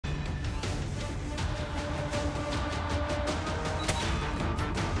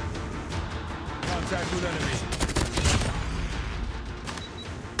Contact with enemy.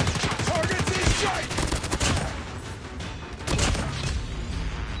 Targets in sight!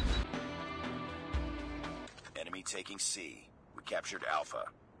 Enemy taking C. We captured Alpha.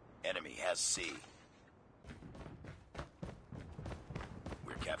 Enemy has C.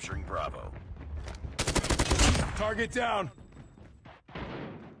 We're capturing Bravo. Target down!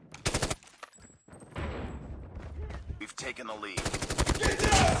 We've taken the lead. Get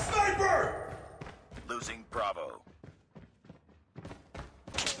down, sniper! Losing Bravo.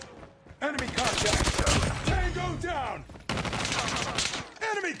 Enemy contact! Tango down!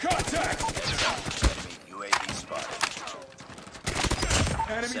 Enemy contact! Enemy UAV spotted.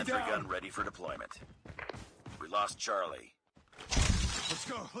 Enemy Sentry down! gun ready for deployment. We lost Charlie. Let's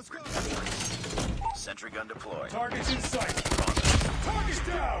go, let's go! Sentry gun deployed. Target's in sight! Target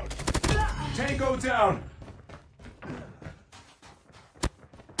down! Tango down!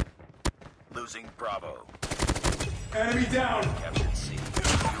 Losing Bravo. Enemy down! Captured C.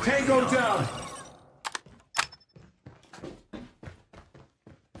 Tango down!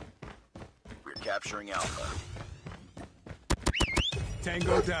 We're capturing Alpha.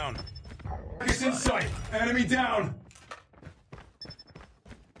 Tango down! Target's in sight! Enemy down!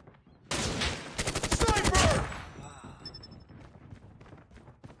 Sniper!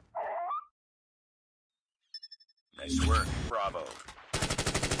 Nice work, Bravo.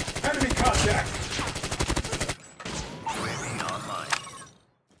 Enemy contact! UAV online.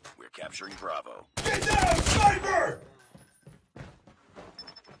 We're capturing Bravo. Get down, sniper!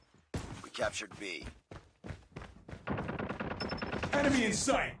 We captured B. Enemy in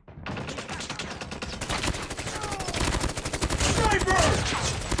sight! Sniper!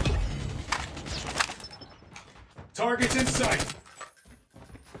 Target's in sight!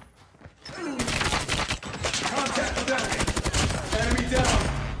 Contact with enemy! Enemy down!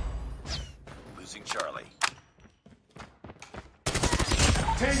 Losing Charlie.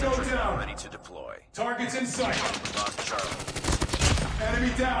 Tango Sentry gun down! ready to deploy. Target's in sight! Lost Charlie.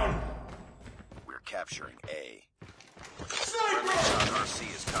 Enemy down! We're capturing A. Sniper!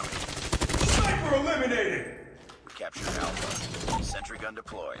 RC is coming. Sniper eliminated! We captured Alpha. Sentry gun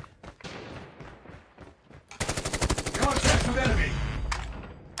deployed. Contact with enemy!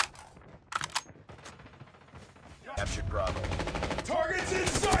 Captured Bravo. Target's in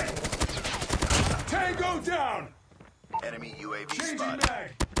sight! Tango down! Enemy UAV Changing spotted.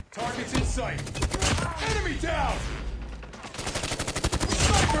 mag! Target's in sight! Enemy down!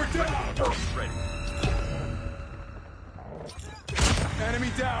 Sniper down! Ready.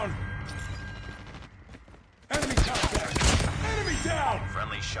 Enemy down! Enemy contact! Enemy down!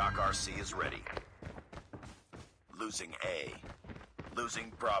 Friendly Shock RC is ready. Losing A.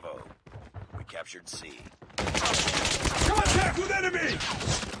 Losing Bravo. We captured C. Contact with enemy!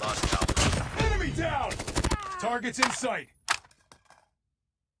 Lost Alpha. Enemy down! Target's in sight!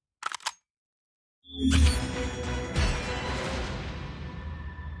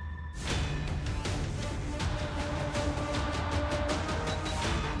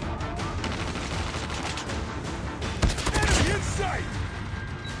 Enemy in sight!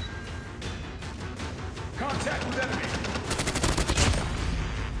 Contact with enemy!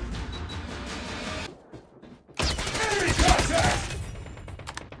 Enemy contact!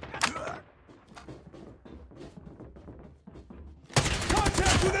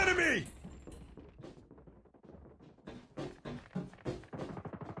 Contact with enemy!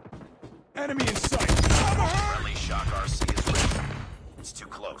 Enemy in sight! Friendly Shock RC is ready. It's too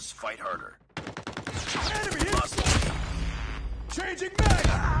close. Fight harder. Enemy in Lost sight! B. Changing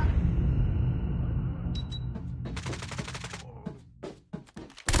mag!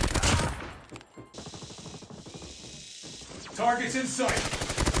 Target's in sight!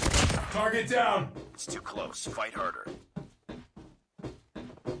 Target down! It's too close. Fight harder.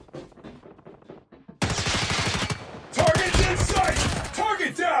 Target's in sight!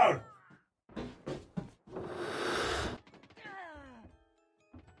 Target down!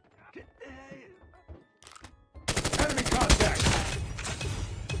 Enemy contact!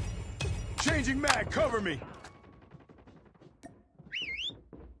 Changing mag, cover me!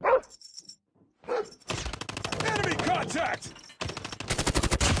 Enemy contact!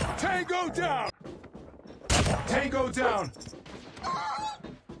 Tango down! Tango down!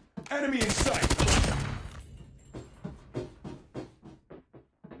 Enemy in sight!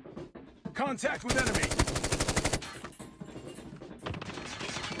 Contact with enemy!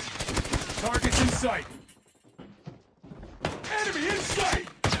 Target's in sight! Enemy in sight!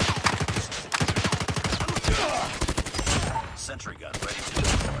 Sentry gun ready to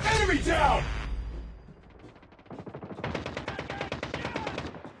deploy. Enemy down!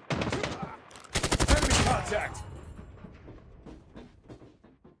 contact!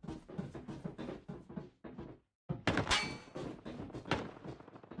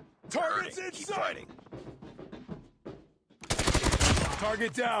 Target's in Keep sight! fighting.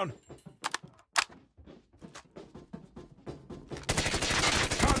 Target down!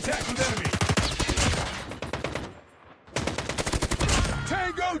 Contact with enemy!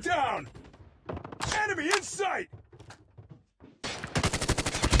 Tango down! Enemy in sight!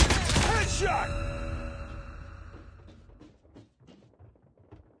 Headshot!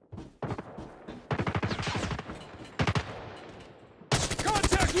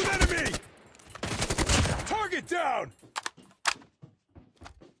 Contact with enemy! Target down!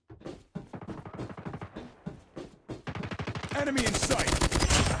 Enemy in sight!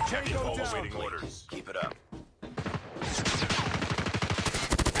 Tango down! Awaiting orders. Keep it up.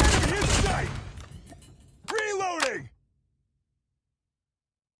 Enemy in sight! Reloading!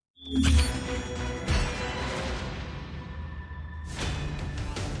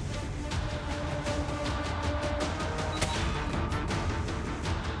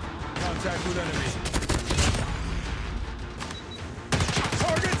 Contact with enemy.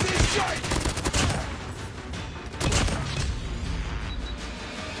 Targets in sight!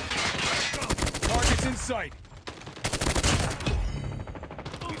 Targets in sight!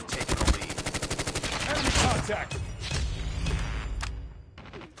 We've taken the lead. Enemy contact!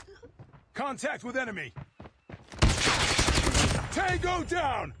 Contact with enemy! Tango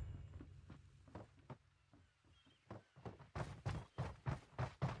down!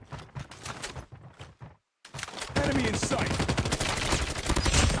 Enemy in sight!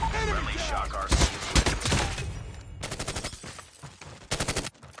 Enemy Friendly down! shock RC is ready.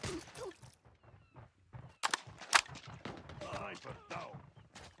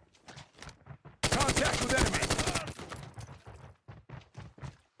 Contact with enemy!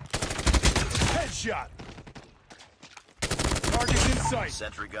 Headshot! Target's in sight!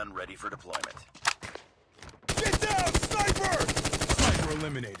 Sentry gun ready for deployment. Get down, sniper! Sniper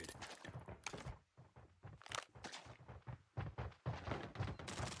eliminated.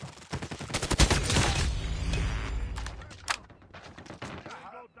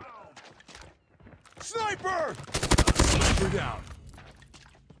 Sniper! Sniper down.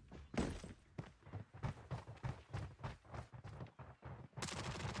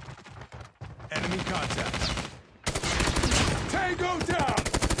 Enemy contact. Tango down!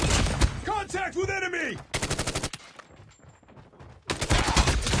 Contact with enemy!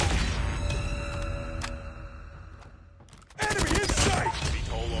 Enemy in sight!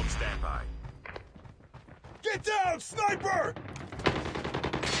 VTOL on standby. Get down, sniper!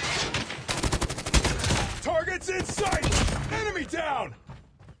 Target's in sight! Enemy down!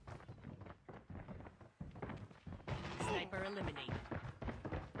 Sniper eliminated.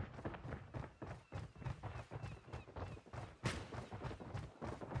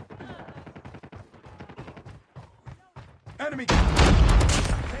 Enemy!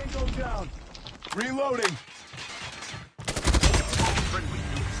 Tango down! Reloading! Friendly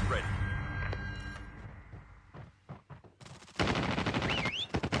nukes ready.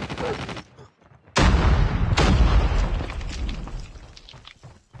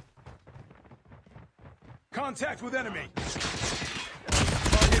 Contact with enemy!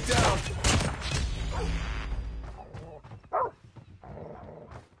 Target down!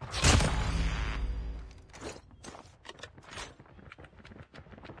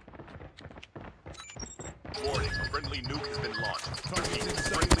 Warning, friendly nuke has been launched. Target's in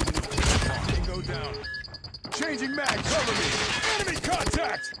sight. Friendly nuke has been launched. Tango down. Changing mag, cover me! Enemy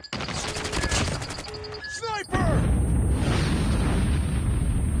contact! Sniper!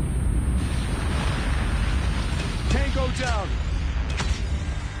 Tango down!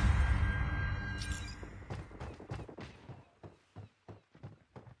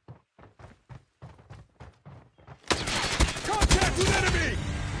 Contact with enemy!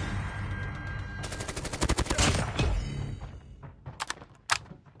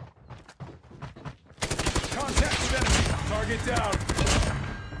 Contact with enemy! Target down!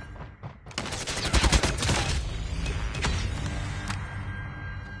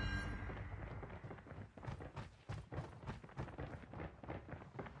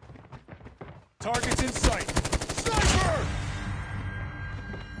 Target's in sight! Sniper!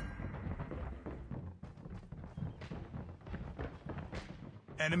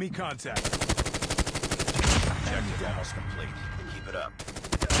 Enemy contact. Objective almost complete. Keep it up.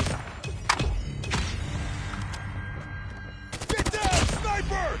 Get down,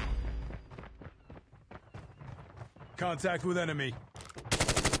 sniper! Contact with enemy.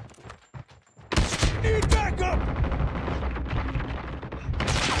 Need backup!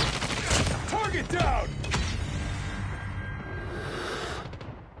 Target down!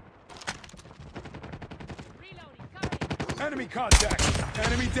 Enemy contact!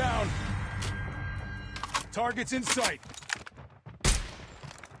 Enemy down! Targets in sight!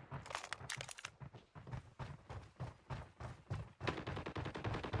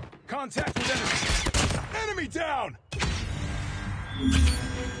 Contact with enemy! Enemy down!